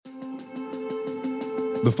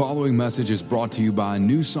The following message is brought to you by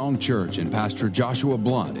New Song Church and Pastor Joshua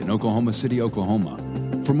Blunt in Oklahoma City, Oklahoma.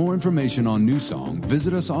 For more information on New Song,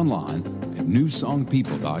 visit us online at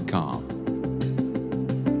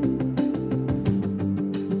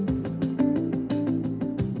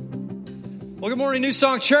newsongpeople.com. Well, good morning, New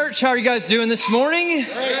Song Church. How are you guys doing this morning?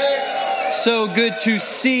 Great. So good to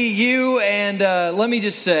see you. And let me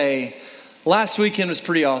just say, last weekend was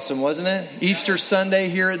pretty awesome, wasn't it? Easter Sunday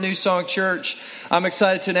here at New Song Church. I'm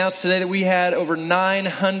excited to announce today that we had over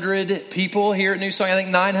 900 people here at New Song. I think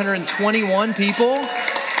 921 people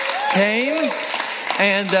came.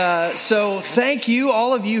 And so thank you,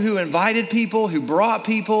 all of you who invited people, who brought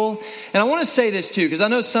people. And I want to say this too, because I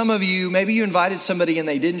know some of you, maybe you invited somebody and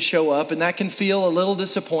they didn't show up, and that can feel a little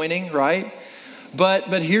disappointing, right?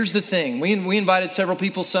 But here's the thing. We invited several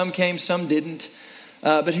people. Some came, some didn't.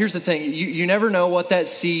 But here's the thing. You never know what that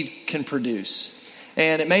seed can produce.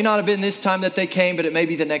 And it may not have been this time that they came, but it may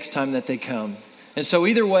be the next time that they come. And so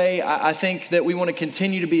either way, I think that we want to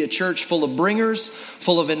continue to be a church full of bringers,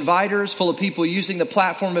 full of inviters, full of people using the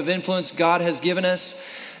platform of influence God has given us.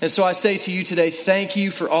 And so I say to you today, thank you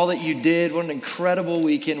for all that you did. What an incredible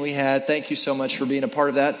weekend we had. Thank you so much for being a part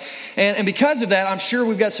of that. And because of that, I'm sure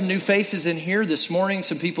we've got some new faces in here this morning,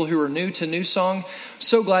 some people who are new to New Song.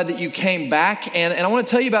 So glad that you came back. And I want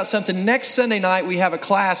to tell you about something. Next Sunday night, we have a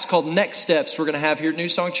class called Next Steps we're going to have here at New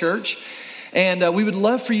Song Church. And we would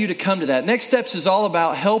love for you to come to that. Next Steps is all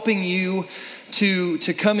about helping you to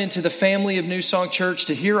come into the family of New Song Church,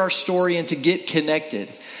 to hear our story and to get connected.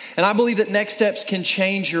 And I believe that Next Steps can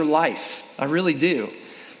change your life. I really do.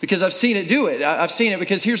 Because I've seen it do it. I've seen it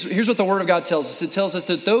because here's what the Word of God tells us. It tells us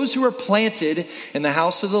that those who are planted in the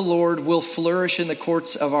house of the Lord will flourish in the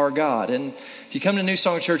courts of our God. And if you come to New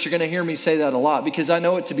Song Church, you're going to hear me say that a lot because I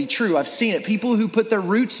know it to be true. I've seen it. People who put their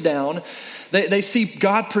roots down, they see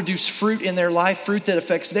God produce fruit in their life, fruit that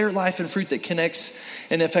affects their life and fruit that connects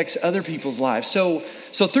and affects other people's lives. So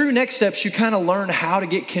through Next Steps, you kind of learn how to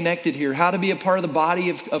get connected here, how to be a part of the body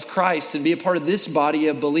of Christ and be a part of this body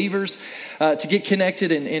of believers, to get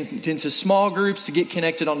connected into small groups, to get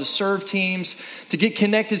connected onto serve teams, to get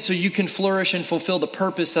connected so you can flourish and fulfill the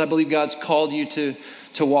purpose that I believe God's called you to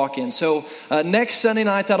walk in. So next Sunday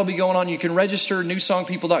night, that'll be going on. You can register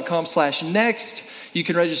newsongpeople.com/next. You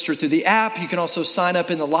can register through the app. You can also sign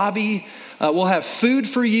up in the lobby. We'll have food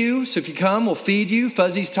for you. So if you come, we'll feed you.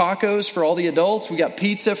 Fuzzy's Tacos for all the adults. We got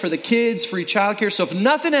pizza for the kids, free childcare. So if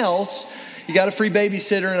nothing else, you got a free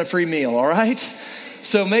babysitter and a free meal, all right?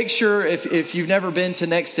 So make sure if you've never been to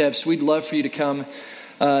Next Steps, we'd love for you to come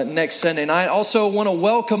next Sunday night. Also want to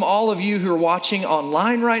welcome all of you who are watching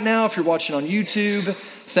online right now. If you're watching on YouTube,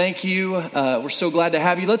 thank you. We're so glad to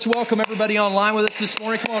have you. Let's welcome everybody online with us this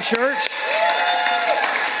morning. Come on, church.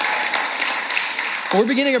 We're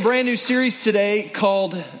beginning a brand new series today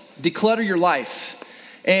called Declutter Your Life.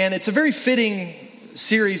 And it's a very fitting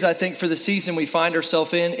series, I think, for the season we find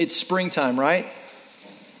ourselves in. It's springtime, right?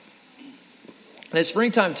 And at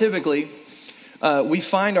springtime, typically, we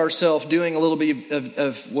find ourselves doing a little bit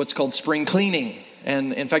of what's called spring cleaning.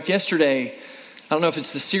 And in fact, yesterday, I don't know if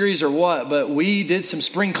it's the series or what, but we did some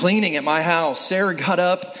spring cleaning at my house. Sarah got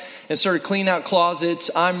up and started cleaning out closets.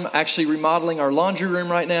 I'm actually remodeling our laundry room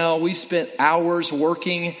right now. We spent hours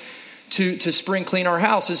working to spring clean our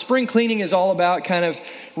house. And spring cleaning is all about kind of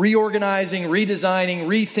reorganizing, redesigning,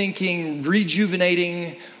 rethinking,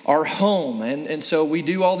 rejuvenating our home. And so we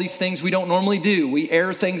do all these things we don't normally do. We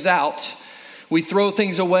air things out. We throw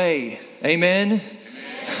things away. Amen?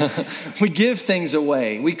 We give things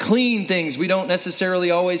away. We clean things we don't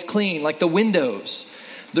necessarily always clean, like the windows,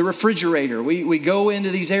 the refrigerator. We go into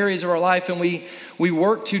these areas of our life and we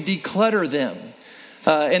work to declutter them.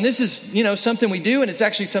 And this is, something we do, and it's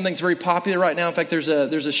actually something that's very popular right now. In fact, there's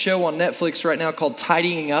a show on Netflix right now called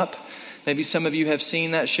Tidying Up. Maybe some of you have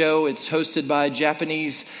seen that show. It's hosted by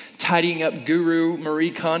Japanese tidying up guru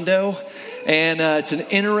Marie Kondo. And it's an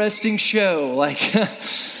interesting show. Like,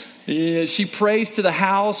 she prays to the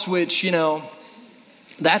house, which,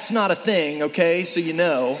 that's not a thing, okay? So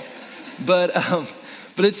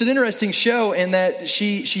But it's an interesting show in that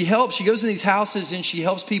she goes in these houses and she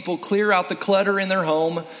helps people clear out the clutter in their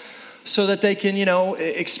home so that they can,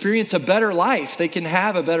 experience a better life. They can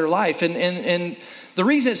have a better life. And the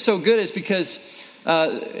reason it's so good is because,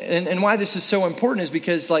 and why this is so important is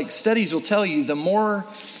because, like, studies will tell you, the more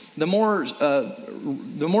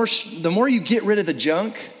you get rid of the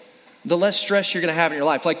junk, the less stress you're going to have in your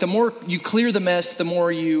life. Like, the more you clear the mess, the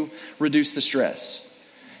more you reduce the stress.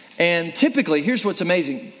 And typically, here's what's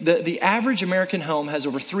amazing. The average American home has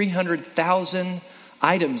over 300,000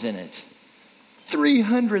 items in it.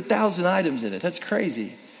 300,000 items in it. That's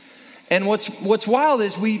crazy. And what's wild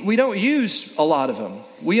is we don't use a lot of them.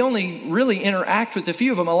 We only really interact with a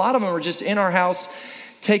few of them. A lot of them are just in our house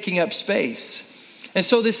taking up space. And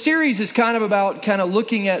so this series is kind of about kind of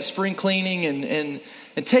looking at spring cleaning and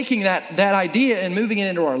taking that idea and moving it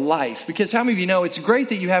into our life. Because how many of you know it's great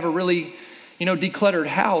that you have a really, decluttered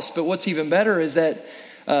house, but what's even better is that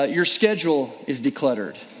your schedule is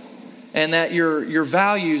decluttered. And that your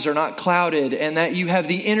values are not clouded, and that you have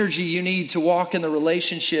the energy you need to walk in the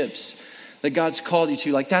relationships that God's called you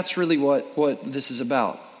to. Like, that's really what this is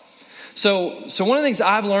about. So one of the things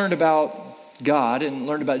I've learned about God and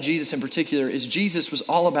learned about Jesus in particular is Jesus was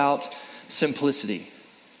all about simplicity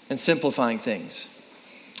and simplifying things.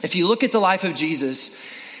 If you look at the life of Jesus,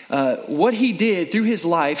 what he did through his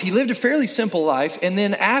life, he lived a fairly simple life. And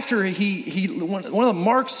then after one of the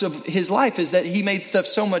marks of his life is that he made stuff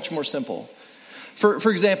so much more simple.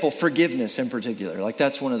 For example, forgiveness in particular. Like,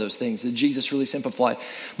 that's one of those things that Jesus really simplified.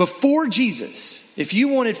 Before Jesus, if you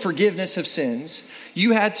wanted forgiveness of sins,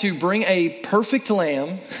 you had to bring a perfect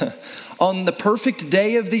lamb on the perfect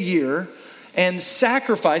day of the year and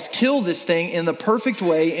kill this thing in the perfect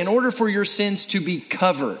way in order for your sins to be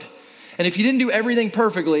covered. And if you didn't do everything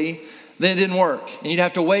perfectly, then it didn't work. And you'd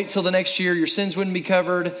have to wait till the next year. Your sins wouldn't be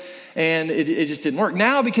covered. And it just didn't work.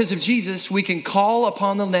 Now, because of Jesus, we can call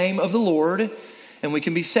upon the name of the Lord and we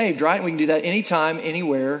can be saved, right? And we can do that anytime,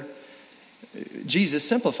 anywhere. Jesus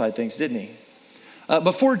simplified things, didn't he?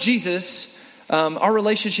 Before Jesus, our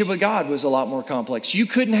relationship with God was a lot more complex. You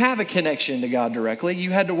couldn't have a connection to God directly.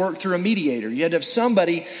 You had to work through a mediator. You had to have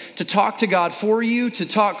somebody to talk to God for you, to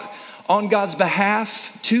talk on God's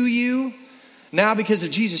behalf to you. Now, because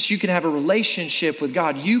of Jesus, you can have a relationship with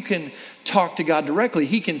God. You can talk to God directly.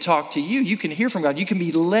 He can talk to you. You can hear from God. You can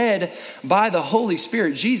be led by the Holy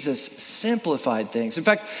Spirit. Jesus simplified things. In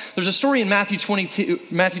fact, there's a story in Matthew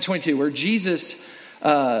 22 where Jesus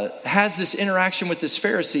has this interaction with this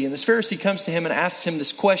Pharisee. And this Pharisee comes to him and asks him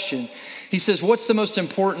this question. He says, what's the most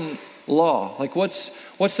important law? Like,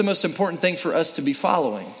 what's the most important thing for us to be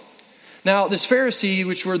following? Now, this Pharisee,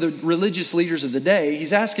 which were the religious leaders of the day,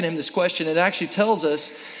 he's asking him this question. It actually tells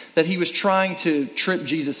us that he was trying to trip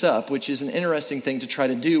Jesus up, which is an interesting thing to try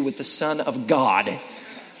to do with the Son of God.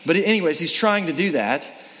 But anyways, he's trying to do that.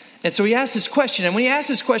 And so he asks this question. And when he asks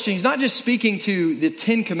this question, he's not just speaking to the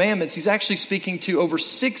 10 commandments. He's actually speaking to over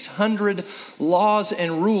 600 laws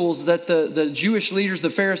and rules that the Jewish leaders,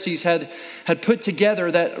 the Pharisees, had put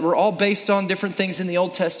together that were all based on different things in the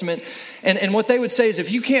Old Testament. And what they would say is,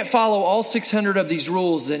 if you can't follow all 600 of these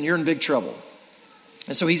rules, then you're in big trouble.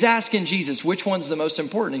 And so he's asking Jesus, which one's the most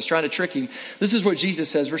important? He's trying to trick him. This is what Jesus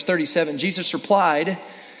says, verse 37. Jesus replied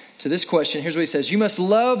to this question. Here's what he says. You must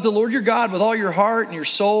love the Lord your God with all your heart and your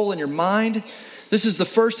soul and your mind. This is the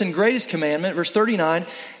first and greatest commandment. Verse 39.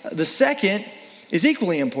 The second is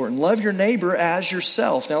equally important. Love your neighbor as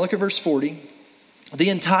yourself. Now look at verse 40. The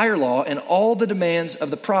entire law and all the demands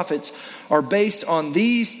of the prophets are based on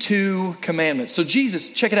these two commandments. So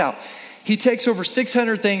Jesus, check it out. He takes over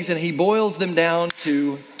 600 things and he boils them down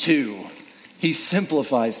to two. He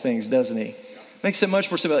simplifies things, doesn't he? Makes it much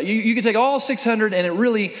more simple. You can take all 600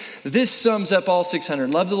 and this sums up all 600.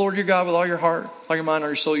 Love the Lord your God with all your heart, all your mind, all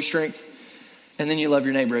your soul, your strength. And then you love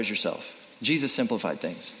your neighbor as yourself. Jesus simplified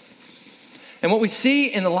things. And what we see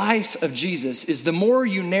in the life of Jesus is the more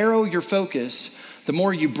you narrow your focus, the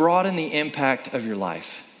more you broaden the impact of your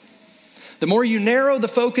life. The more you narrow the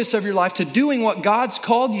focus of your life to doing what God's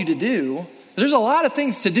called you to do, there's a lot of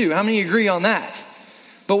things to do. How many agree on that?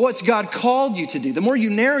 But what's God called you to do? The more you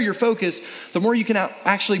narrow your focus, the more you can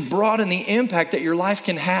actually broaden the impact that your life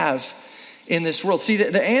can have in this world. See,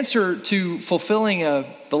 the answer to fulfilling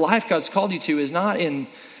the life God's called you to is not in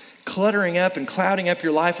cluttering up and clouding up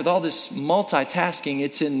your life with all this multitasking.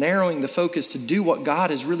 It's in narrowing the focus to do what God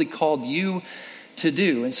has really called you to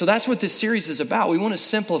do. And so that's what this series is about. We want to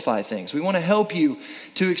simplify things. We want to help you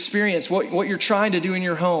to experience what you're trying to do in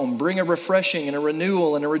your home, bring a refreshing and a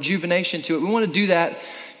renewal and a rejuvenation to it. We want to do that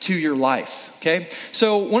to your life, okay?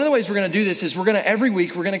 So one of the ways we're going to do this is every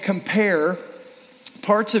week we're going to compare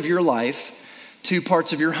parts of your life to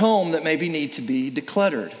parts of your home that maybe need to be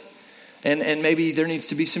decluttered. And maybe there needs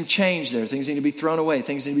to be some change there. Things need to be thrown away.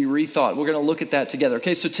 Things need to be rethought. We're going to look at that together.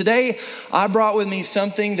 Okay, so today I brought with me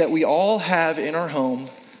something that we all have in our home.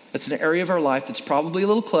 That's an area of our life that's probably a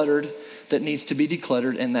little cluttered, that needs to be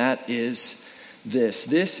decluttered, and that is this.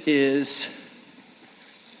 This is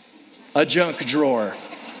a junk drawer.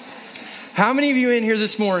 How many of you in here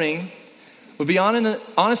this morning would be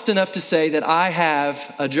honest enough to say that I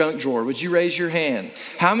have a junk drawer? Would you raise your hand?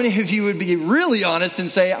 How many of you would be really honest and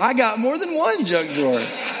say, I got more than one junk drawer?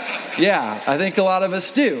 Yeah, I think a lot of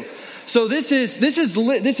us do. So this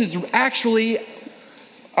is actually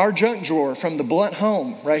our junk drawer from the Blunt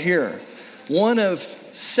home right here. One of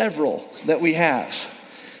several that we have.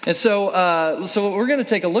 And so we're going to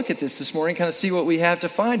take a look at this morning, kind of see what we have to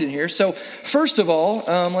find in here. So first of all,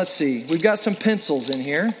 let's see. We've got some pencils in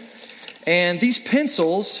here. And these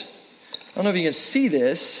pencils, I don't know if you can see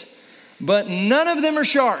this, but none of them are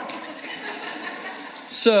sharp.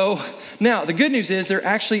 So now the good news is there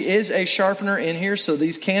actually is a sharpener in here, so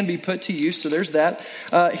these can be put to use. So there's that.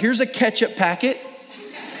 Here's a ketchup packet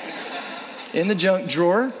in the junk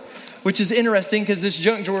drawer, which is interesting because this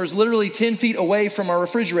junk drawer is literally 10 feet away from our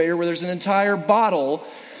refrigerator where there's an entire bottle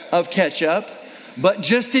of ketchup. But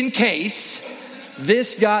just in case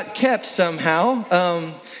this got kept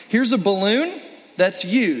somehow, here's a balloon that's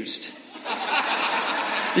used.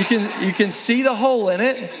 You can see the hole in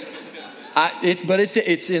it.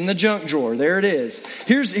 It's in the junk drawer. There it is.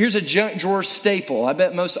 Here's a junk drawer staple. I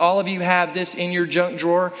bet most all of you have this in your junk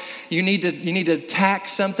drawer. You need to tack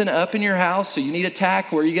something up in your house. So you need a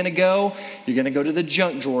tack. Where are you going to go? You're going to go to the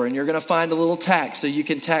junk drawer, and you're going to find a little tack so you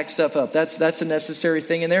can tack stuff up. That's a necessary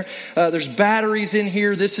thing in there. There's batteries in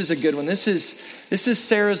here. This is a good one. This is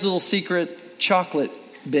Sarah's little secret chocolate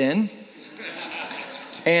bin.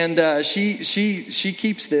 And she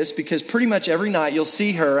keeps this because pretty much every night you'll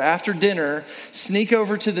see her after dinner sneak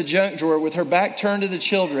over to the junk drawer with her back turned to the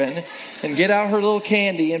children and get out her little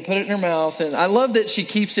candy and put it in her mouth. And I love that she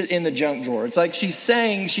keeps it in the junk drawer. It's like she's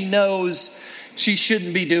saying she knows she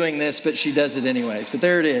shouldn't be doing this, but she does it anyways. But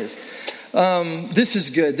there it is. This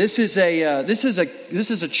is good. This is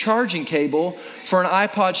a charging cable for an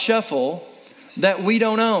iPod Shuffle that we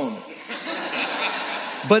don't own.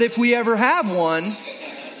 But if we ever have one,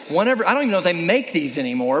 whenever, I don't even know if they make these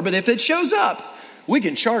anymore, but if it shows up, we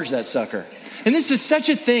can charge that sucker. And this is such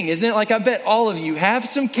a thing, isn't it? Like I bet all of you have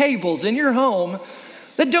some cables in your home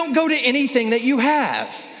that don't go to anything that you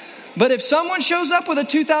have. But if someone shows up with a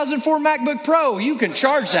 2004 MacBook Pro, you can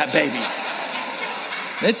charge that baby.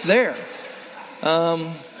 It's there.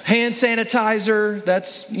 Hand sanitizer,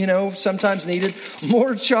 that's, sometimes needed.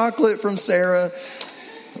 More chocolate from Sarah.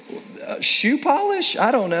 Shoe polish?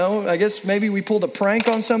 I don't know. I guess maybe we pulled a prank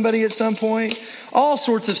on somebody at some point. All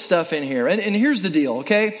sorts of stuff in here. And here's the deal,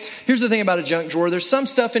 okay? Here's the thing about a junk drawer. There's some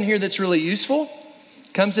stuff in here that's really useful.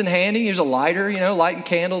 Comes in handy. Here's a lighter, lighting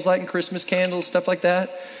candles, lighting Christmas candles, stuff like that.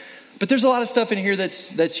 But there's a lot of stuff in here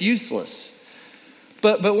that's useless.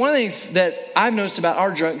 But one of the things that I've noticed about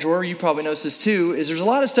our junk drawer, you probably noticed this too, is there's a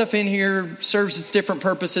lot of stuff in here serves its different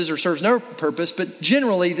purposes or serves no purpose, but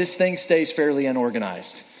generally this thing stays fairly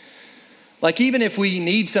unorganized. Like even if we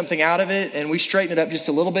need something out of it and we straighten it up just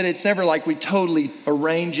a little bit, it's never like we totally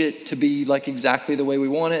arrange it to be like exactly the way we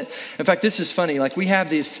want it. In fact, this is funny. Like we have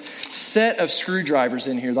this set of screwdrivers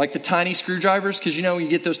in here, like the tiny screwdrivers, because you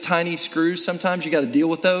get those tiny screws. Sometimes you got to deal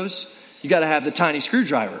with those. You got to have the tiny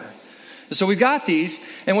screwdriver. And so we've got these.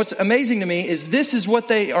 And what's amazing to me is this is what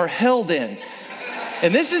they are held in.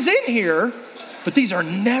 And this is in here, but these are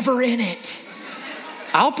never in it.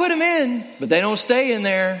 I'll put them in, but they don't stay in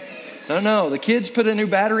there. No, the kids put a new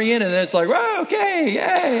battery in and then it's like, oh, okay,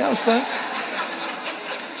 yay, that was fun.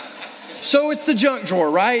 So it's the junk drawer,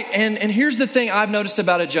 right? And here's the thing I've noticed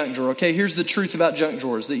about a junk drawer, okay? Here's the truth about junk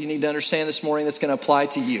drawers that you need to understand this morning that's going to apply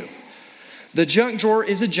to you. The junk drawer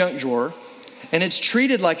is a junk drawer, and it's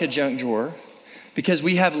treated like a junk drawer because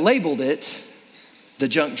we have labeled it the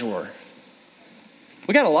junk drawer.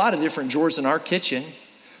 We got a lot of different drawers in our kitchen.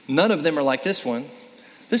 None of them are like this one.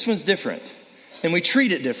 This one's different, and we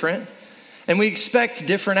treat it different. And we expect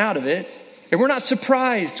different out of it. And we're not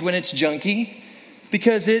surprised when it's junky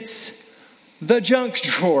because it's the junk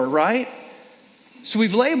drawer, right? So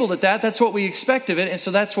we've labeled it that. That's what we expect of it. And so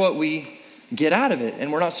that's what we get out of it.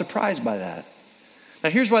 And we're not surprised by that. Now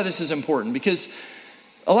here's why this is important. Because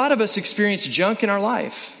a lot of us experience junk in our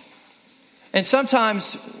life. And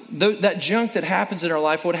sometimes that junk that happens in our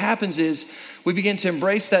life, what happens is we begin to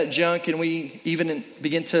embrace that junk and we even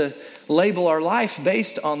begin to label our life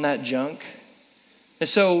based on that junk. And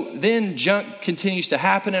so then junk continues to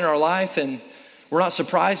happen in our life and we're not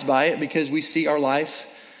surprised by it because we see our life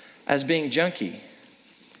as being junky.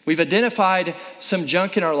 We've identified some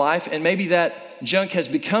junk in our life and maybe that junk has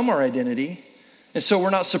become our identity. And so we're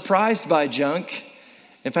not surprised by junk.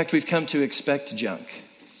 In fact, we've come to expect junk.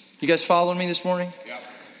 You guys following me this morning? Yeah.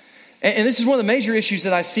 And this is one of the major issues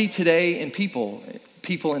that I see today in people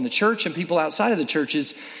in the church and people outside of the church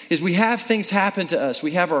is we have things happen to us.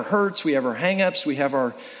 We have our hurts, we have our hang-ups, we have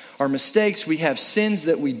our mistakes, we have sins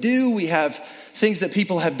that we do, we have things that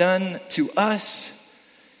people have done to us.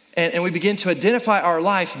 And we begin to identify our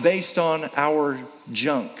life based on our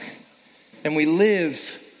junk. And we live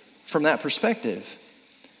from that perspective.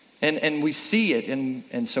 And we see it,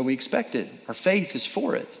 and so we expect it. Our faith is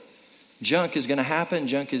for it. Junk is going to happen.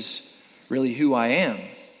 Junk is really who I am.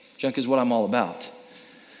 Junk is what I'm all about.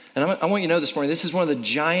 And I want you to know this morning, this is one of the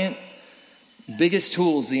giant, biggest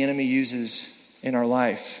tools the enemy uses in our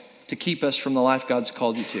life to keep us from the life God's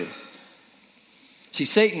called you to. See,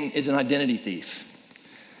 Satan is an identity thief.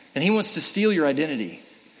 And he wants to steal your identity.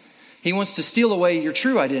 He wants to steal away your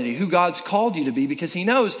true identity, who God's called you to be, because he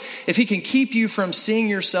knows if he can keep you from seeing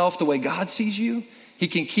yourself the way God sees you, he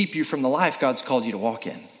can keep you from the life God's called you to walk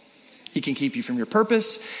in. He can keep you from your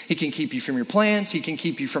purpose. He can keep you from your plans. He can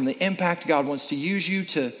keep you from the impact God wants to use you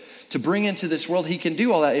to bring into this world. He can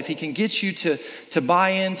do all that if he can get you to buy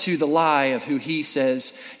into the lie of who he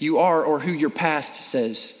says you are or who your past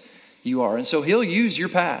says you are. And so he'll use your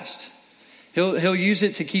past. He'll use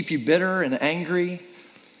it to keep you bitter and angry,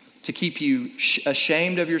 to keep you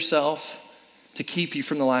ashamed of yourself, to keep you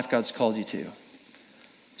from the life God's called you to.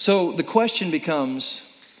 So the question becomes,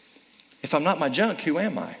 if I'm not my junk, who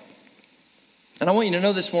am I? And I want you to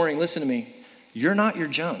know this morning, listen to me, you're not your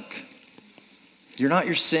junk. You're not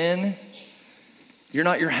your sin. You're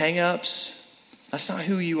not your hang-ups. That's not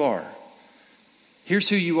who you are. Here's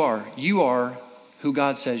who you are. You are who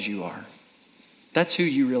God says you are. That's who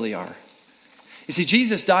you really are. You see,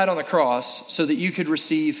 Jesus died on the cross so that you could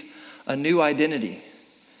receive a new identity.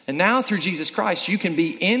 And now through Jesus Christ, you can be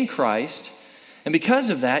in Christ. And because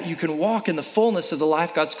of that, you can walk in the fullness of the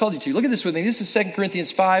life God's called you to. Look at this with me. This is 2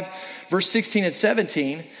 Corinthians 5, verse 16 and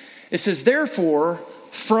 17. It says, therefore,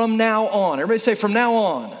 from now on. Everybody say, from now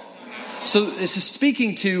on. So this is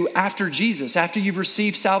speaking to after Jesus, after you've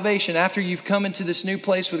received salvation, after you've come into this new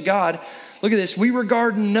place with God. Look at this. We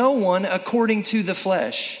regard no one according to the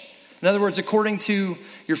flesh. In other words, according to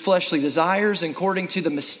your fleshly desires, according to the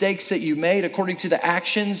mistakes that you made, according to the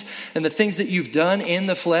actions and the things that you've done in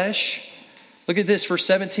the flesh. Look at this, verse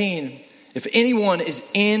 17. If anyone is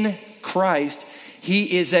in Christ,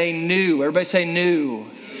 he is a new. Everybody say new.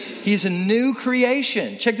 He's a new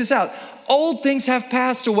creation. Check this out. Old things have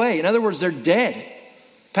passed away. In other words, they're dead.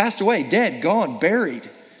 Passed away, dead, gone, buried.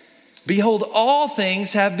 Behold, all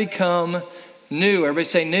things have become new. Everybody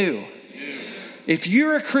say new. If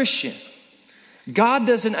you're a Christian, God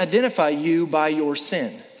doesn't identify you by your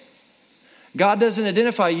sin. God doesn't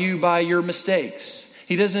identify you by your mistakes.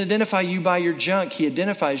 He doesn't identify you by your junk. He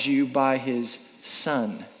identifies you by his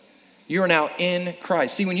Son. You are now in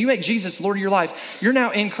Christ. See, when you make Jesus Lord of your life, you're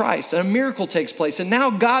now in Christ. And a miracle takes place. And now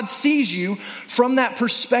God sees you from that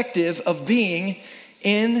perspective of being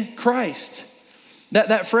in Christ.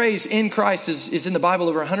 That phrase, in Christ, is in the Bible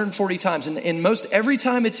over 140 times. And in most every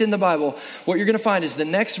time it's in the Bible, what you're going to find is the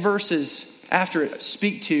next verses after it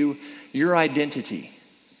speak to your identity.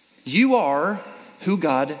 You are who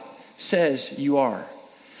God says you are.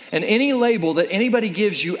 And any label that anybody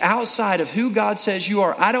gives you outside of who God says you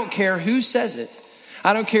are, I don't care who says it.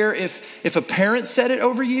 I don't care if a parent said it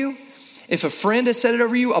over you, if a friend has said it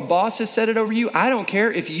over you, a boss has said it over you. I don't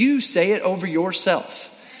care if you say it over yourself.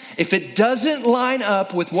 If it doesn't line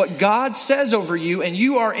up with what God says over you and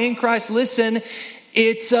you are in Christ, listen,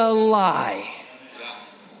 it's a lie.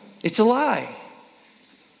 It's a lie.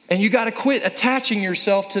 And you got to quit attaching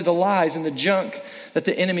yourself to the lies and the junk that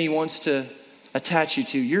the enemy wants to attach you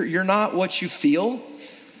to. You're not what you feel.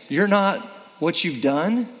 You're not what you've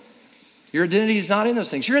done. Your identity is not in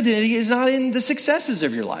those things. Your identity is not in the successes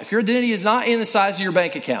of your life. Your identity is not in the size of your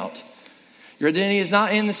bank account. Your identity is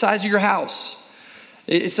not in the size of your house.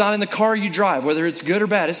 It's not in the car you drive, whether it's good or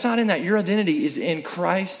bad. It's not in that. Your identity is in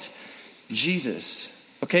Christ Jesus.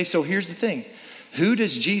 Okay, so here's the thing. Who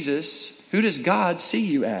does God see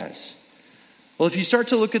you as? Well, if you start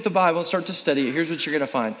to look at the Bible and start to study it, here's what you're going to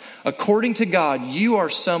find. According to God, you are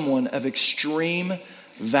someone of extreme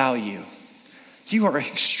value. You are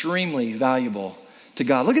extremely valuable to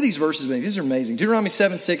God. Look at these verses. These are amazing. Deuteronomy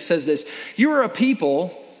 7:6 says this. You are a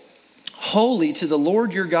people holy to the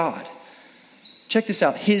Lord your God. Check this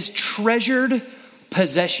out. His treasured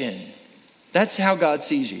possession. That's how God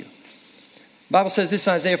sees you. The Bible says this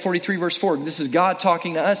in Isaiah 43 verse 4. This is God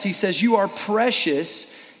talking to us. He says, you are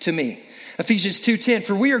precious to me. Ephesians 2:10,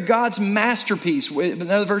 for we are God's masterpiece.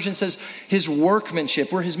 Another version says his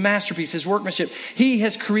workmanship. We're his masterpiece, his workmanship. He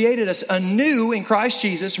has created us anew in Christ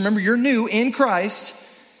Jesus. Remember, you're new in Christ.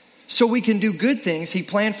 So we can do good things he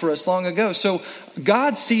planned for us long ago. So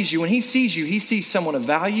God sees you. When he sees someone of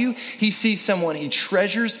value. He sees someone he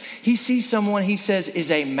treasures. He sees someone he says is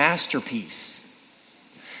a masterpiece.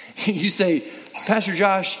 You say, Pastor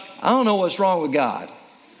Josh, I don't know what's wrong with God.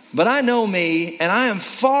 But I know me, and I am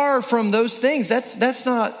far from those things. That's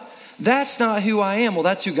not who I am. Well,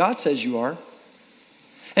 that's who God says you are.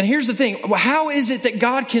 And here's the thing. How is it that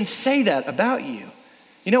God can say that about you?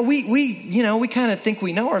 We kind of think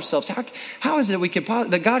we know ourselves. How is it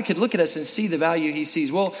that God could look at us and see the value he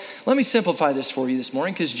sees? Well, let me simplify this for you this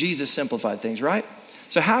morning, because Jesus simplified things, right?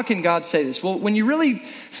 So how can God say this? Well, when you really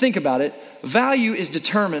think about it, value is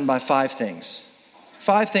determined by 5 things.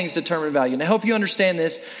 5 things determine value. And to help you understand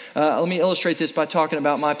this, let me illustrate this by talking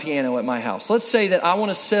about my piano at my house. Let's say that I want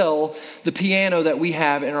to sell the piano that we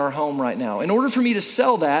have in our home right now. In order for me to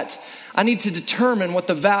sell that, I need to determine what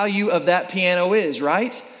the value of that piano is,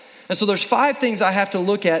 right? And so there's 5 things I have to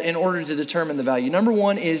look at in order to determine the value. Number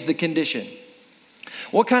 1 is the condition.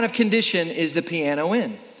 What kind of condition is the piano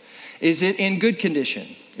in? Is it in good condition?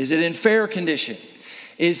 Is it in fair condition?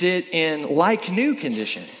 Is it in like new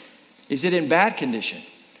condition? Is it in bad condition?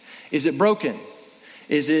 Is it broken?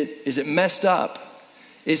 Is it messed up?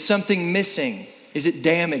 Is something missing? Is it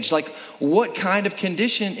damaged? Like, what kind of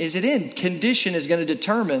condition is it in? Condition is going to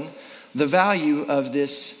determine the value of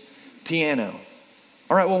this piano.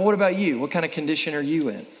 All right, well, what about you? What kind of condition are you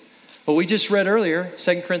in? Well, we just read earlier,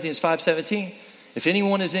 2 Corinthians 5:17. If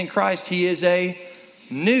anyone is in Christ, he is a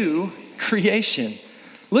new creation.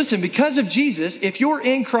 Listen, because of Jesus, if you're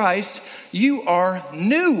in Christ, you are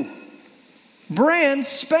new. Brand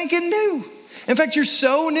spanking new. In fact, you're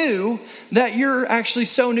so new that you're actually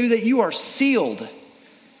so new that you are sealed.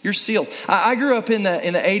 You're sealed. I grew up in the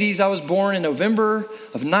 80s. I was born in November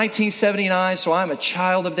of 1979, so I'm a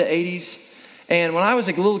child of the 80s. And when I was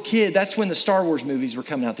a little kid, that's when the Star Wars movies were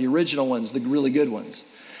coming out, the original ones, the really good ones.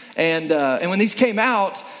 And when these came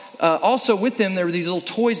out, also with them, there were these little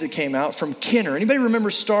toys that came out from Kenner. Anybody remember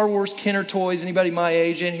Star Wars Kenner toys? Anybody my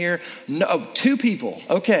age in here? No, 2 people.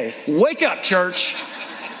 Okay, wake up, church.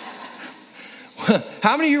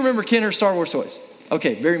 How many of you remember Kenner Star Wars toys?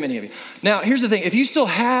 Okay, very many of you. Now, here's the thing. If you still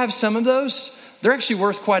have some of those, they're actually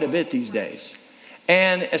worth quite a bit these days.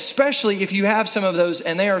 And especially if you have some of those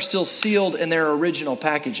and they are still sealed in their original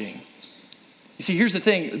packaging. You see, here's the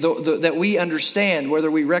thing that we understand, whether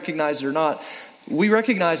we recognize it or not. We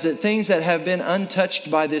recognize that things that have been untouched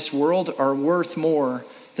by this world are worth more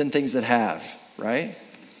than things that have, right?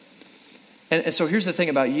 And so here's the thing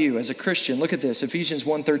about you as a Christian. Look at this. Ephesians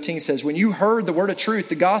 1:13 says, when you heard the word of truth,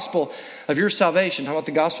 the gospel of your salvation, talking about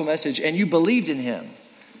the gospel message, and you believed in him,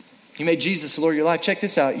 you made Jesus the Lord of your life. Check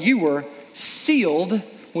this out. You were sealed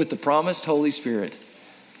with the promised Holy Spirit.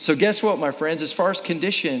 So guess what, my friends? As far as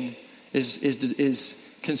condition is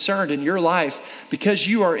concerned in your life, because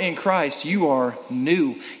you are in Christ, you are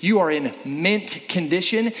new. You are in mint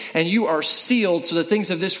condition, and you are sealed so the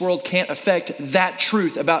things of this world can't affect that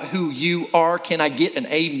truth about who you are. Can I get an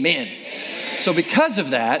amen? So because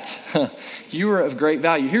of that, you are of great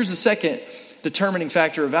value. Here's the second determining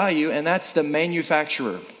factor of value, and that's the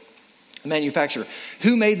manufacturer.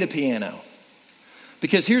 Who made the piano?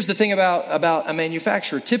 Because here's the thing about a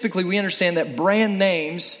manufacturer. Typically, we understand that brand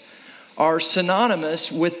names are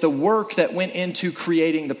synonymous with the work that went into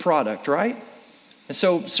creating the product, right? And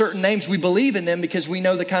so certain names, we believe in them because we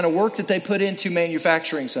know the kind of work that they put into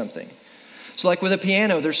manufacturing something. So like with a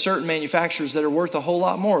piano, there's certain manufacturers that are worth a whole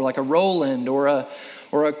lot more, like a Roland or a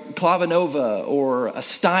Clavinova or a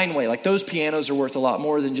Steinway. Like those pianos are worth a lot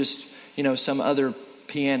more than just, some other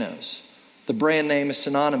pianos. The brand name is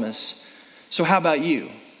synonymous. So how about you?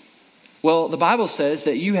 Well, the Bible says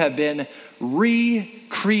that you have been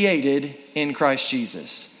recreated in Christ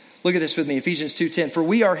Jesus. Look at this with me, Ephesians 2:10. For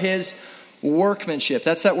we are his workmanship.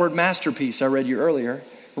 That's that word masterpiece I read you earlier.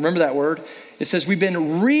 Remember that word? It says we've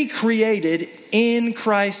been recreated in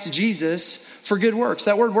Christ Jesus for good works.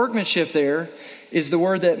 That word workmanship there is the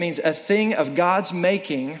word that means a thing of God's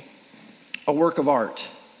making, a work of art.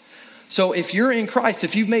 So if you're in Christ,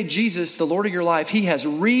 if you've made Jesus the Lord of your life, he has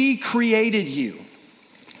recreated you.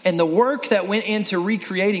 And the work that went into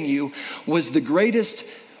recreating you was the greatest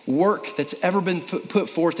work that's ever been put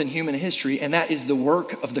forth in human history, and that is the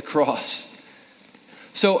work of the cross.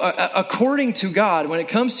 So according to God, when it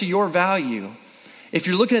comes to your value, if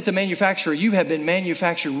you're looking at the manufacturer, you have been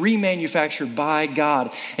remanufactured by God,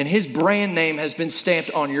 and his brand name has been stamped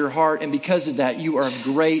on your heart, and because of that, you are of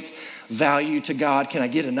great value to God. Can I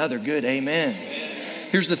get another good amen?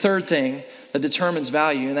 Here's the third thing that determines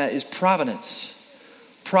value, and that is provenance.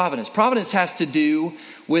 Provenance has to do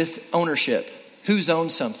with ownership. Who's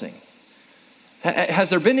owned something? Has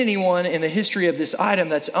there been anyone in the history of this item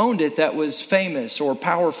that's owned it that was famous or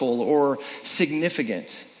powerful or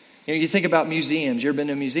significant? You think about museums. You ever been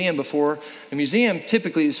to a museum before? A museum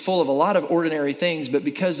typically is full of a lot of ordinary things, but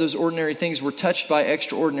because those ordinary things were touched by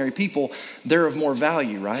extraordinary people, they're of more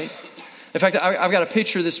value, right? In fact, I've got a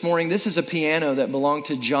picture this morning. This is a piano that belonged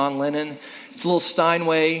to John Lennon. It's a little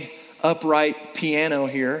Steinway. upright piano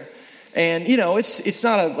here. And, you know, it's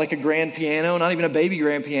not like a grand piano, not even a baby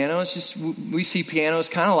grand piano. It's just, we see pianos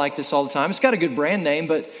kind of like this all the time. It's got a good brand name,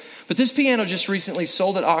 but this piano just recently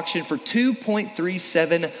sold at auction for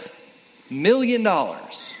 $2.37 million.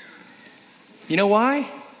 You know why?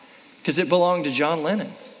 Because it belonged to John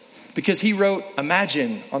Lennon. Because he wrote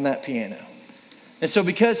Imagine on that piano. And so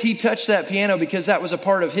because he touched that piano, because that was a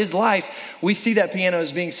part of his life, we see that piano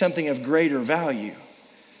as being something of greater value.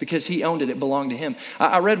 Because he owned it, it belonged to him.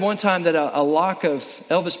 I read one time that a lock of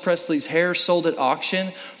Elvis Presley's hair sold at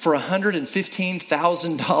auction for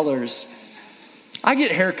 $115,000. I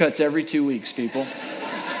get haircuts every 2 weeks, people.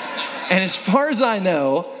 And as far as I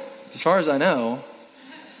know,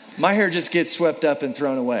 my hair just gets swept up and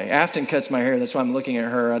thrown away. Afton cuts my hair, that's why I'm looking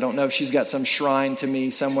at her. I don't know if she's got some shrine to me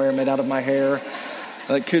somewhere made out of my hair.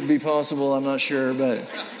 That could be possible, I'm not sure, but...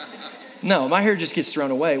 No, my hair just gets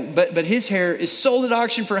thrown away. But his hair is sold at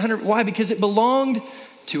auction for $100. Why? Because it belonged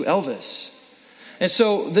to Elvis. And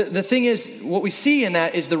so the thing is, what we see in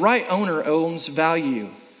that is the right owner owns value.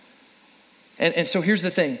 And so here's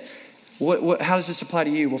the thing. How does this apply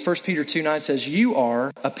to you? Well, 1 Peter 2:9 says, you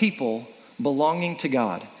are a people belonging to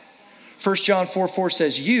God. 1 John 4:4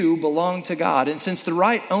 says, you belong to God. And since the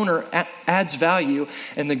right owner adds value,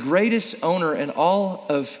 and the greatest owner in all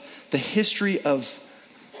of the history of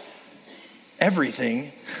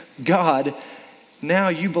everything, God, now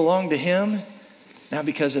you belong to him. Now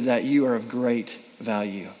because of that, you are of great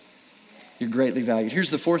value. You're greatly valued.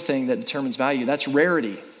 Here's the fourth thing that determines value. That's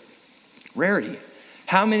rarity. Rarity.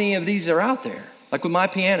 How many of these are out there? Like with my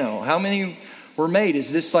piano, how many were made?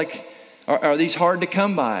 Is this like, are these hard to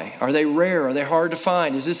come by? Are they rare? Are they hard to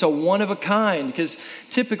find? Is this a one of a kind? Because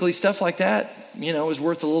typically stuff like that, you know, is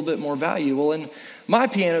worth a little bit more value. Well, in my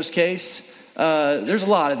piano's case, there's a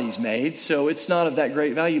lot of these made, so it's not of that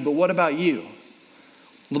great value. But what about you?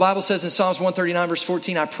 The Bible says in Psalms 139 verse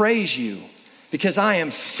 14, I praise you because I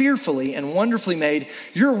am fearfully and wonderfully made.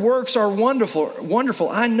 Your works are wonderful.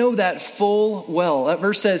 I know that full well. That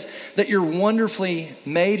verse says that you're wonderfully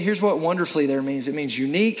made. Here's what wonderfully there means. It means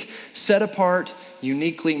unique, set apart,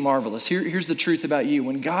 uniquely marvelous. Here's the truth about you.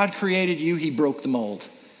 When God created you, he broke the mold.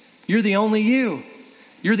 You're the only you.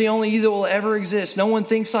 You're the only you that will ever exist. No one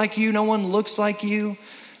thinks like you. No one looks like you.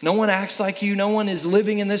 No one acts like you. No one is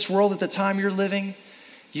living in this world at the time you're living.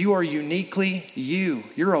 You are uniquely you.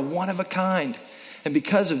 You're a one of a kind. And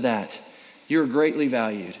because of that, you're greatly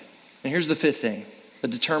valued. And here's the fifth thing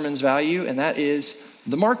that determines value, and that is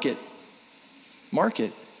the market.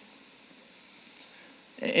 Market.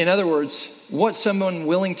 In other words, what's someone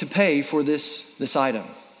willing to pay for this item?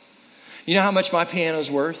 You know how much my piano's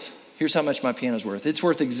worth? Here's how much my piano's worth. It's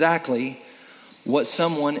worth exactly what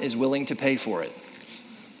someone is willing to pay for it.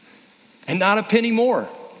 And not a penny more.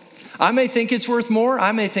 I may think it's worth more.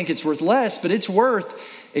 I may think it's worth less, but it's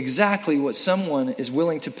worth exactly what someone is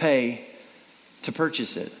willing to pay to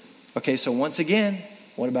purchase it. Okay, so once again,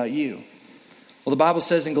 what about you? Well, the Bible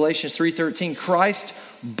says in Galatians 3:13, Christ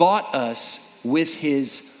bought us with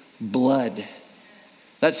his blood.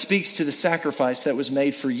 That speaks to the sacrifice that was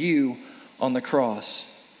made for you on the cross.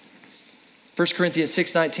 1 Corinthians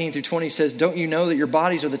 6:19 through 20 says, don't you know that your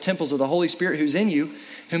bodies are the temples of the Holy Spirit who's in you,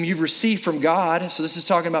 whom you've received from God? So this is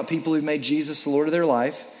talking about people who've made Jesus the Lord of their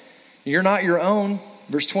life. You're not your own.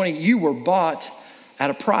 Verse 20, you were bought at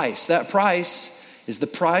a price. That price is the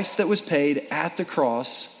price that was paid at the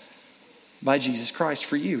cross by Jesus Christ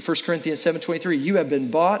for you. 1 Corinthians 7:23, you have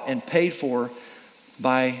been bought and paid for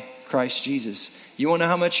by Christ Jesus. You want to know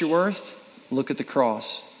how much you're worth? Look at the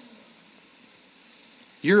cross.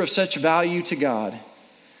 You're of such value to God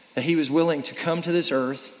that he was willing to come to this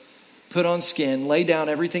earth, put on skin, lay down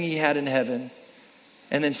everything he had in heaven,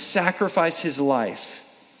 and then sacrifice his life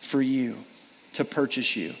for you to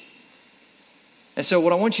purchase you. And so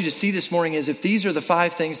what I want you to see this morning is if these are the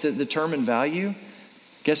 5 things that determine value,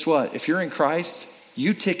 guess what? If you're in Christ,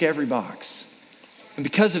 you tick every box. And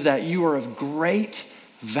because of that, you are of great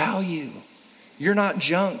value. You're not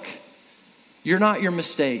junk. You're not your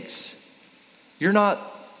mistakes. You're not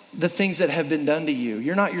the things that have been done to you.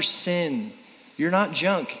 You're not your sin. You're not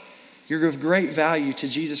junk. You're of great value to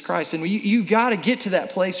Jesus Christ. And you got to get to that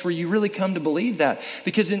place where you really come to believe that.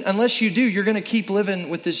 Because unless you do, you're going to keep living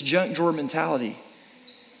with this junk drawer mentality.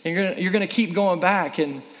 And you're going to keep going back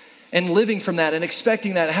and living from that and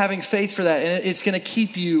expecting that, having faith for that. And it's going to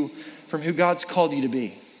keep you from who God's called you to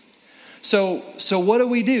be. So what do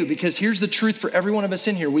we do? Because here's the truth for every one of us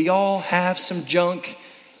in here. We all have some junk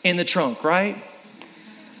in the trunk, right?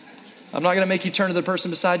 I'm not going to make you turn to the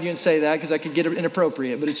person beside you and say that because I could get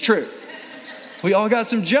inappropriate, but it's true. We all got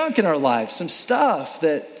some junk in our lives, some stuff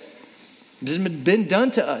that It has been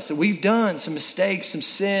done to us, that we've done some mistakes, some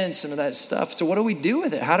sins, some of that stuff. So what do we do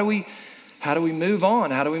with it? How do we move on?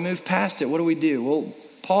 How do we move past it? What do we do? Well,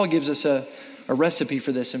 Paul gives us a recipe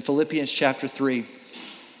for this in Philippians chapter 3,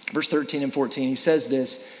 verse 13 and 14. He says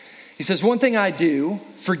this. He says, one thing I do,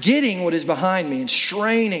 forgetting what is behind me and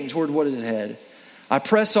straining toward what is ahead, I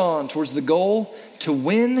press on towards the goal to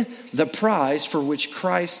win the prize for which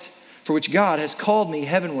God has called me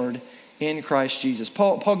heavenward in Christ Jesus.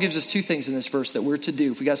 Paul gives us two things in this verse that we're to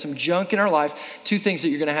do. If we got some junk in our life, two things that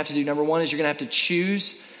you're going to have to do. Number one is you're going to have to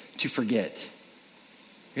choose to forget.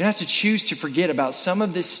 You're going to have to choose to forget about some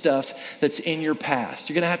of this stuff that's in your past.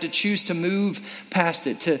 You're going to have to choose to move past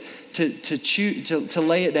it, to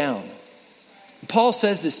lay it down. Paul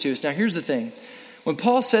says this to us. Now, here's the thing. When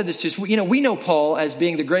Paul said this to us, we know Paul as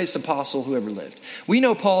being the greatest apostle who ever lived. We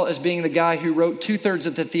know Paul as being the guy who wrote 2/3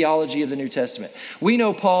 of the theology of the New Testament. We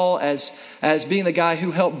know Paul as being the guy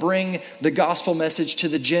who helped bring the gospel message to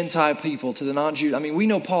the Gentile people, to the non-Jew. I mean, we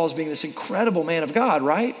know Paul as being this incredible man of God,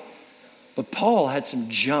 right? But Paul had some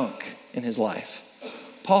junk in his life.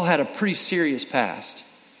 Paul had a pretty serious past.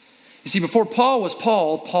 You see, before Paul was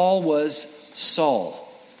Paul, Paul was Saul.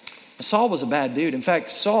 Saul was a bad dude. In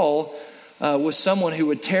fact, Saul was someone who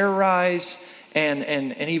would terrorize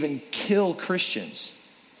and even kill Christians.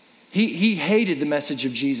 He hated the message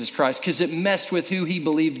of Jesus Christ because it messed with who he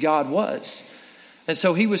believed God was. And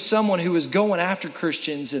so he was someone who was going after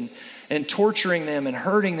Christians and torturing them and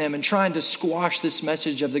hurting them and trying to squash this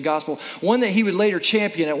message of the gospel. One that he would later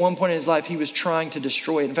champion. At one point in his life, he was trying to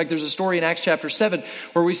destroy it. In fact, there's a story in Acts chapter 7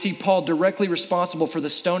 where we see Paul directly responsible for the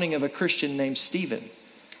stoning of a Christian named Stephen.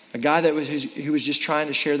 A guy who was just trying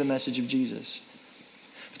to share the message of Jesus.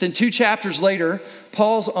 But then 2 chapters later,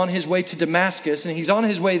 Paul's on his way to Damascus, and he's on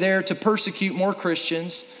his way there to persecute more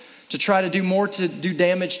Christians, to try to do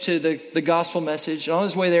damage to the gospel message. And on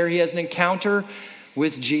his way there, he has an encounter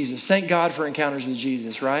with Jesus. Thank God for encounters with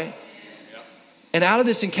Jesus, right? Yep. And out of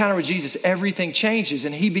this encounter with Jesus, everything changes,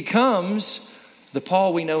 and he becomes the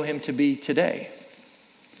Paul we know him to be today.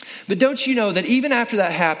 But don't you know that even after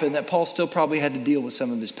that happened, that Paul still probably had to deal with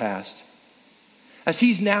some of his past? As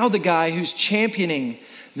he's now the guy who's championing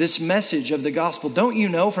this message of the gospel, don't you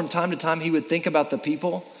know from time to time he would think about the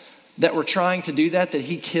people that were trying to do that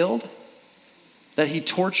he killed, that he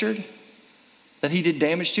tortured, that he did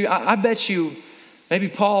damage to? I bet you maybe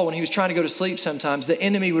Paul, when he was trying to go to sleep sometimes, the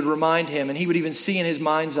enemy would remind him, and he would even see in his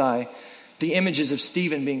mind's eye the images of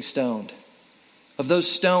Stephen being stoned. Of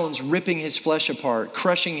those stones ripping his flesh apart,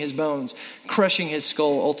 crushing his bones, crushing his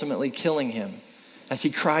skull, ultimately killing him as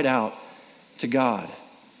he cried out to God.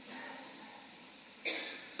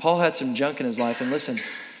 Paul had some junk in his life, and listen,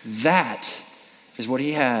 that is what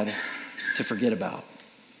he had to forget about.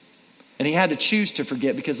 And he had to choose to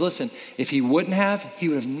forget because listen, if he wouldn't have, he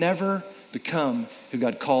would have never become who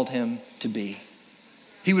God called him to be.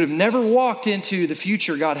 He would have never walked into the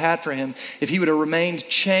future God had for him if he would have remained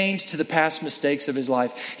chained to the past mistakes of his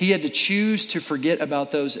life. He had to choose to forget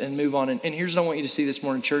about those and move on. And here's what I want you to see this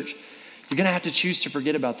morning, church. You're going to have to choose to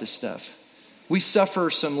forget about this stuff. We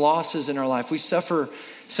suffer some losses in our life. We suffer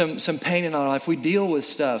some pain in our life. We deal with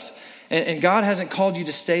stuff. And God hasn't called you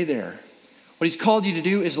to stay there. What he's called you to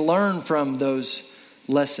do is learn from those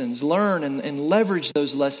lessons. Learn and leverage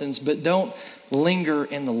those lessons, but don't linger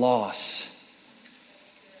in the loss.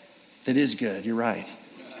 That is good. You're right.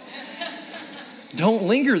 Don't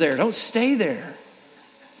linger there. Don't stay there.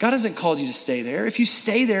 God hasn't called you to stay there. If you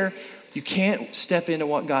stay there, you can't step into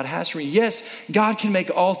what God has for you. Yes, God can make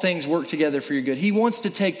all things work together for your good. He wants to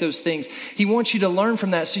take those things. He wants you to learn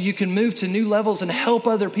from that so you can move to new levels and help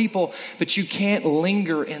other people, but you can't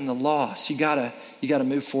linger in the loss. You gotta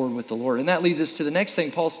move forward with the Lord. And that leads us to the next thing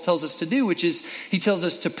Paul tells us to do, which is he tells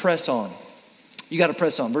us to press on. You got to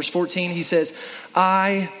press on. Verse 14, he says,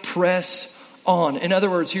 I press on. In other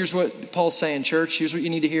words, here's what Paul's saying, church. Here's what you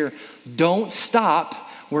need to hear. Don't stop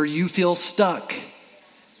where you feel stuck.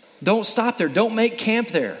 Don't stop there. Don't make camp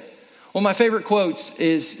there. One of my favorite quotes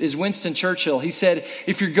is Winston Churchill. He said,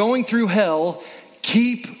 if you're going through hell,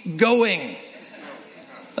 keep going.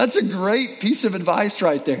 That's a great piece of advice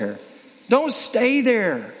right there. Don't stay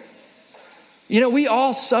there. You know, we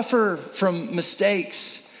all suffer from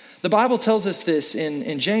mistakes. The Bible tells us this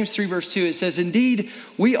in James 3 verse 2. It says, indeed,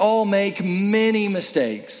 we all make many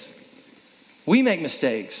mistakes. We make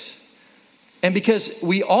mistakes. And because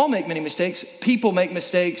we all make many mistakes, people make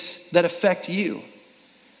mistakes that affect you.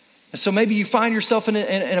 And so maybe you find yourself in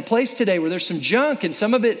a place today where there's some junk, and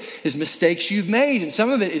some of it is mistakes you've made, and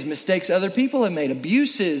some of it is mistakes other people have made,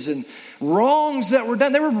 abuses and wrongs that were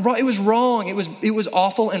done. It was wrong. It was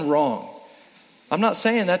awful and wrong. I'm not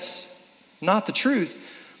saying that's not the truth.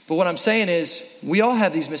 But what I'm saying is we all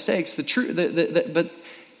have these mistakes. But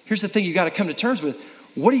here's the thing you got to come to terms with.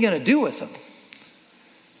 What are you going to do with them?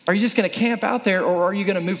 Are you just going to camp out there, or are you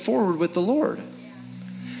going to move forward with the Lord?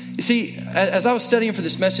 You see, as I was studying for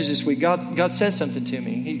this message this week, God said something to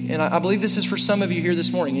me. And I believe this is for some of you here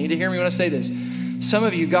this morning. You need to hear me when I say this. Some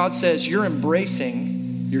of you, God says, you're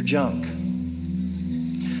embracing your junk.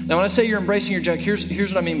 Now, when I say you're embracing your junk, here's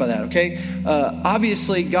what I mean by that, okay?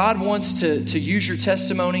 Obviously, God wants to use your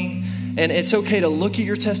testimony. And it's okay to look at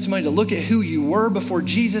your testimony, to look at who you were before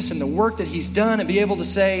Jesus and the work that he's done and be able to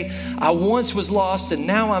say, I once was lost and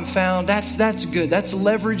now I'm found. That's good. That's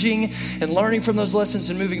leveraging and learning from those lessons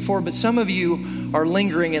and moving forward. But some of you are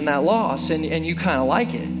lingering in that loss and you kind of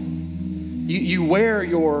like it. You wear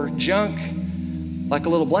your junk like a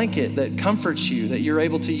little blanket that comforts you, that you're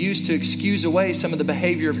able to use to excuse away some of the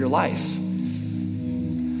behavior of your life.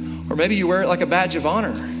 Or maybe you wear it like a badge of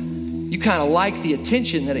honor. You kind of like the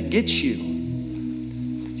attention that it gets you.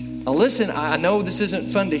 Now listen, I know this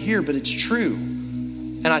isn't fun to hear, but it's true.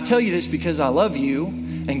 And I tell you this because I love you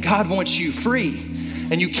and God wants you free.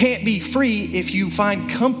 And you can't be free if you find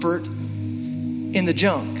comfort in the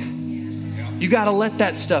junk. You got to let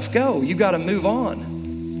that stuff go. You got to move on.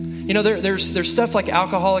 You know, there's stuff like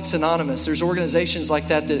Alcoholics Anonymous. There's organizations like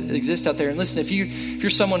that exist out there. And listen, if you're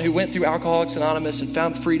someone who went through Alcoholics Anonymous and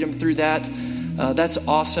found freedom through that, that's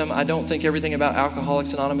awesome. I don't think everything about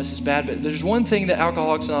Alcoholics Anonymous is bad, but there's one thing that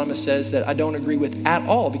Alcoholics Anonymous says that I don't agree with at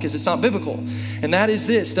all because it's not biblical. And that is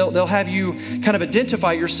this. They'll have you kind of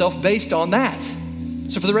identify yourself based on that.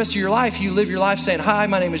 So for the rest of your life, you live your life saying, hi,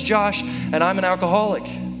 my name is Josh, and I'm an alcoholic.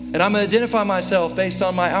 And I'm going to identify myself based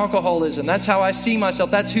on my alcoholism. That's how I see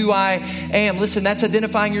myself. That's who I am. Listen, that's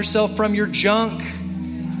identifying yourself from your junk.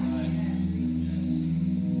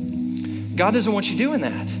 God doesn't want you doing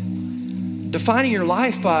that. Defining your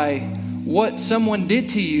life by what someone did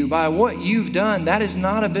to you, by what you've done, that is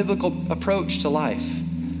not a biblical approach to life.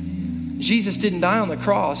 Jesus didn't die on the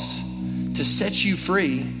cross to set you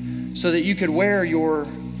free so that you could wear your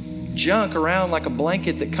junk around like a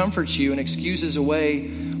blanket that comforts you and excuses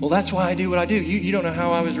away, well, that's why I do what I do. You don't know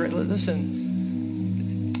how I was raised. Listen,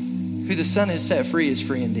 who the Son has set free is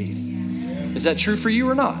free indeed. Is that true for you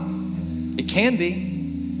or not? It can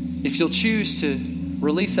be if you'll choose to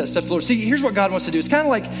release that stuff to the Lord. See, here's what God wants to do. It's kind of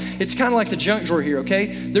like the junk drawer here, okay?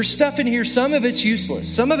 There's stuff in here. Some of it's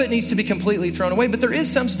useless. Some of it needs to be completely thrown away, but there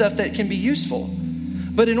is some stuff that can be useful.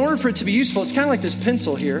 But in order for it to be useful, it's kind of like this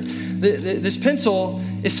pencil here. This pencil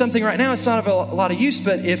is something right now, it's not of a lot of use,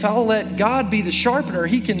 but if I'll let God be the sharpener,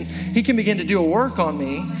 he can begin to do a work on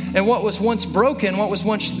me. And what was once broken, what was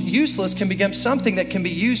once useless can become something that can be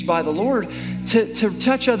used by the Lord to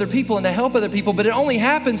touch other people and to help other people. But it only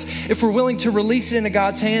happens if we're willing to release it into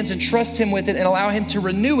God's hands and trust him with it and allow him to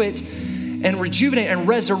renew it and rejuvenate and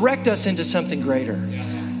resurrect us into something greater.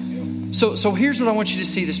 So here's what I want you to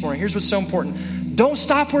see this morning. Here's what's so important. Don't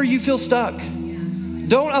stop where you feel stuck.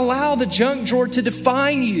 Don't allow the junk drawer to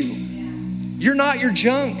define you. You're not your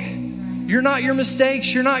junk. You're not your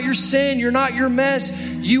mistakes. You're not your sin. You're not your mess.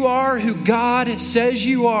 You are who God says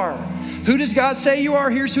you are. Who does God say you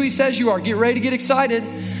are? Here's who he says you are. Get ready to get excited.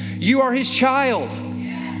 You are his child.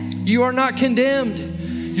 You are not condemned.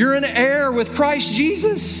 You're an heir with Christ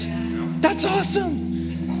Jesus. That's awesome.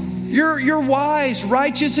 You're wise,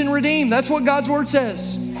 righteous, and redeemed. That's what God's word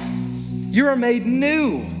says. You are made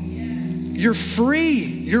new. You're free.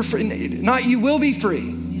 You're free. Not you will be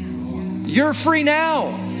free. You're free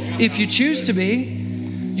now if you choose to be.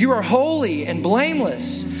 You are holy and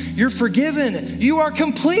blameless. You're forgiven. You are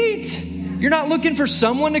complete. You're not looking for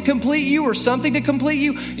someone to complete you or something to complete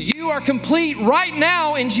you. You are complete right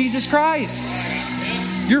now in Jesus Christ.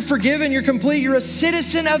 You're forgiven. You're complete. You're a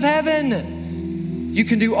citizen of heaven. You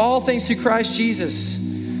can do all things through Christ Jesus.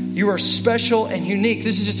 You are special and unique.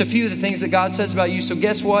 This is just a few of the things that God says about you. So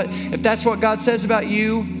guess what? If that's what God says about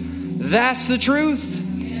you, that's the truth.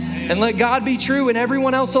 And let God be true and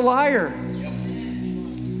everyone else a liar.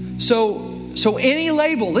 So any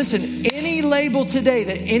label, listen, any label today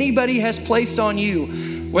that anybody has placed on you,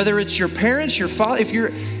 whether it's your parents, your father, if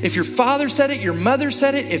your father said it, your mother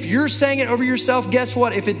said it, if you're saying it over yourself, guess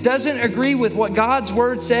what? If it doesn't agree with what God's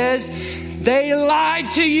word says, they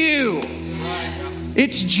lied to you.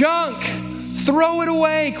 It's junk. Throw it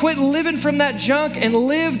away. Quit living from that junk and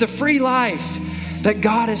live the free life that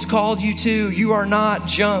God has called you to. You are not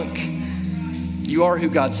junk. You are who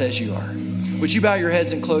God says you are. Would you bow your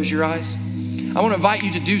heads and close your eyes? I want to invite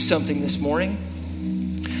you to do something this morning.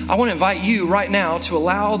 I want to invite you right now to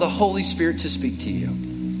allow the Holy Spirit to speak to you.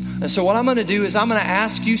 And so what I'm going to do is I'm going to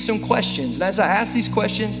ask you some questions. And as I ask these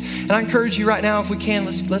questions, and I encourage you right now, if we can,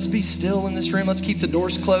 let's be still in this room. Let's keep the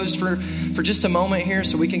doors closed for just a moment here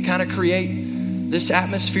so we can kind of create this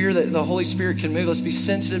atmosphere that the Holy Spirit can move. Let's be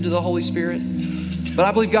sensitive to the Holy Spirit. But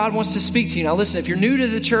I believe God wants to speak to you. Now listen, if you're new to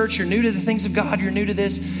the church, you're new to the things of God, you're new to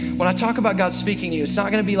this, when I talk about God speaking to you, it's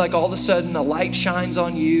not going to be like all of a sudden a light shines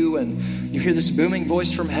on you and you hear this booming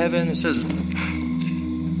voice from heaven that says,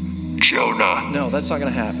 Jonah. No, that's not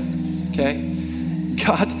going to happen. Okay?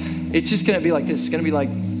 God, it's just going to be like this. It's going to be like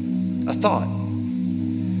a thought.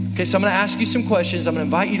 Okay, so I'm going to ask you some questions. I'm going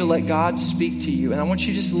to invite you to let God speak to you. And I want you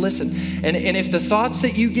to just listen. And if the thoughts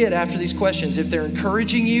that you get after these questions, if they're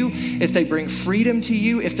encouraging you, if they bring freedom to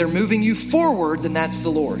you, if they're moving you forward, then that's the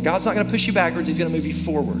Lord. God's not going to push you backwards. He's going to move you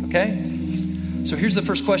forward, okay? So here's the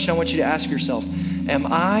first question I want you to ask yourself. Am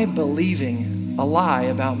I believing a lie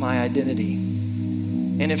about my identity?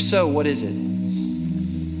 And if so, what is it?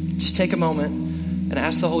 Just take a moment and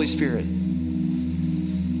ask the Holy Spirit.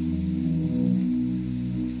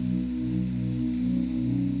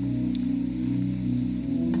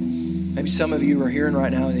 Maybe some of you are hearing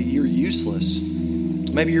right now that you're useless.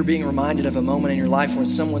 Maybe you're being reminded of a moment in your life when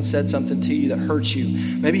someone said something to you that hurt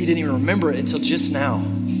you. Maybe you didn't even remember it until just now.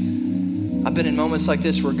 I've been in moments like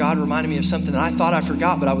this where God reminded me of something that I thought I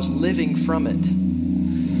forgot, but I was living from it.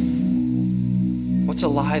 What's a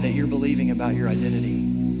lie that you're believing about your identity?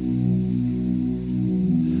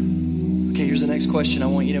 Okay, here's the next question. I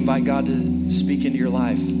want you to invite God to speak into your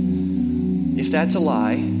life. If that's a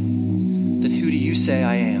lie, then who do you say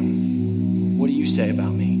I am? What do you say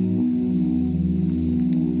about me?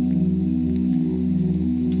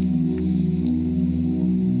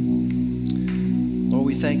 Lord,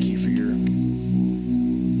 we thank you for your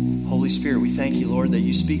Holy Spirit. We thank you, Lord, that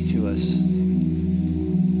you speak to us.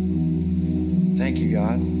 Thank you,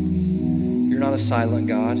 God. You're not a silent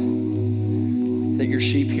God. That your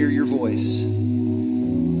sheep hear your voice.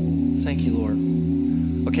 Thank you, Lord.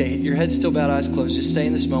 Okay, your head's still bowed, eyes closed. Just stay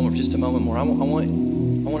in this moment for just a moment more. I want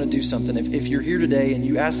to do something. If you're here today and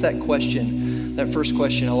you ask that question, that first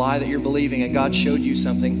question, a lie that you're believing, and God showed you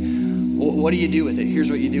something, what do you do with it? Here's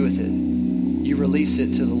what you do with it. You release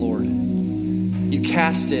it to the Lord. You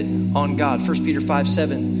cast it on God. 1 Peter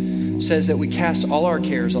 5:7 says that we cast all our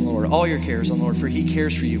cares on the Lord, all your cares on the Lord, for he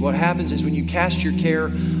cares for you. What happens is when you cast your care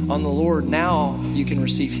on the Lord, now you can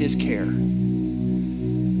receive his care.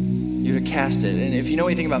 You're to cast it. And if you know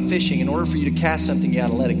anything about fishing, in order for you to cast something, you got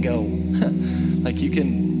to let it go. Like you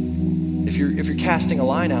can, if you're casting a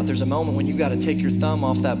line out, there's a moment when you got to take your thumb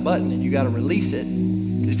off that button and you got to release it.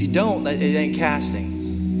 Because if you don't, it ain't casting.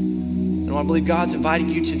 And what I believe God's inviting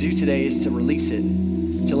you to do today is to release it,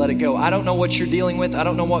 to let it go. I don't know what you're dealing with. I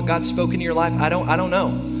don't know what God's spoken to your life. I don't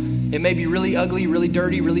know. It may be really ugly, really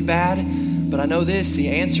dirty, really bad, but I know this, the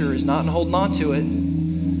answer is not in holding on to it.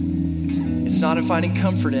 It's not in finding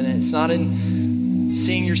comfort in it. It's not in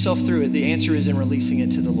seeing yourself through it. The answer is in releasing it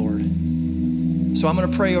to the Lord. So I'm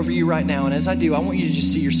going to pray over you right now. And as I do, I want you to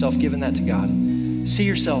just see yourself giving that to God. See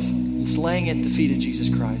yourself laying at the feet of Jesus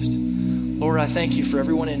Christ. Lord, I thank you for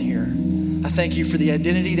everyone in here. I thank you for the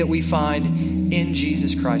identity that we find in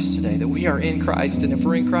Jesus Christ today, that we are in Christ. And if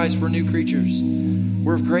we're in Christ, we're new creatures.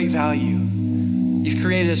 We're of great value. You've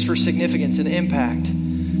created us for significance and impact.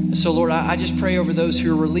 And so, Lord, I just pray over those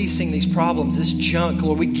who are releasing these problems, this junk.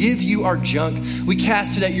 Lord, we give you our junk. We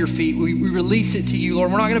cast it at your feet. We release it to you,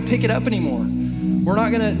 Lord. We're not going to pick it up anymore. We're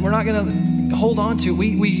not going to hold on to it.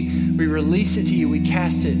 We release it to you. We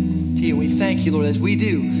cast it to you. We thank you, Lord, as we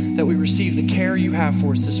do, that we receive the care you have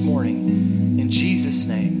for us this morning. In Jesus'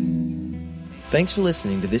 name. Thanks for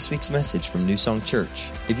listening to this week's message from New Song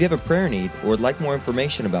Church. If you have a prayer need or would like more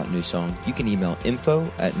information about New Song, you can email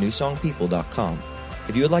info@newsongpeople.com.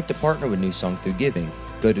 If you would like to partner with New Song through giving,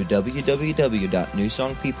 go to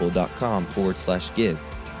www.newsongpeople.com/give.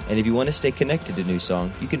 And if you want to stay connected to New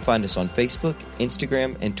Song, you can find us on Facebook,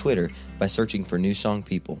 Instagram, and Twitter by searching for New Song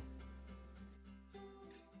People.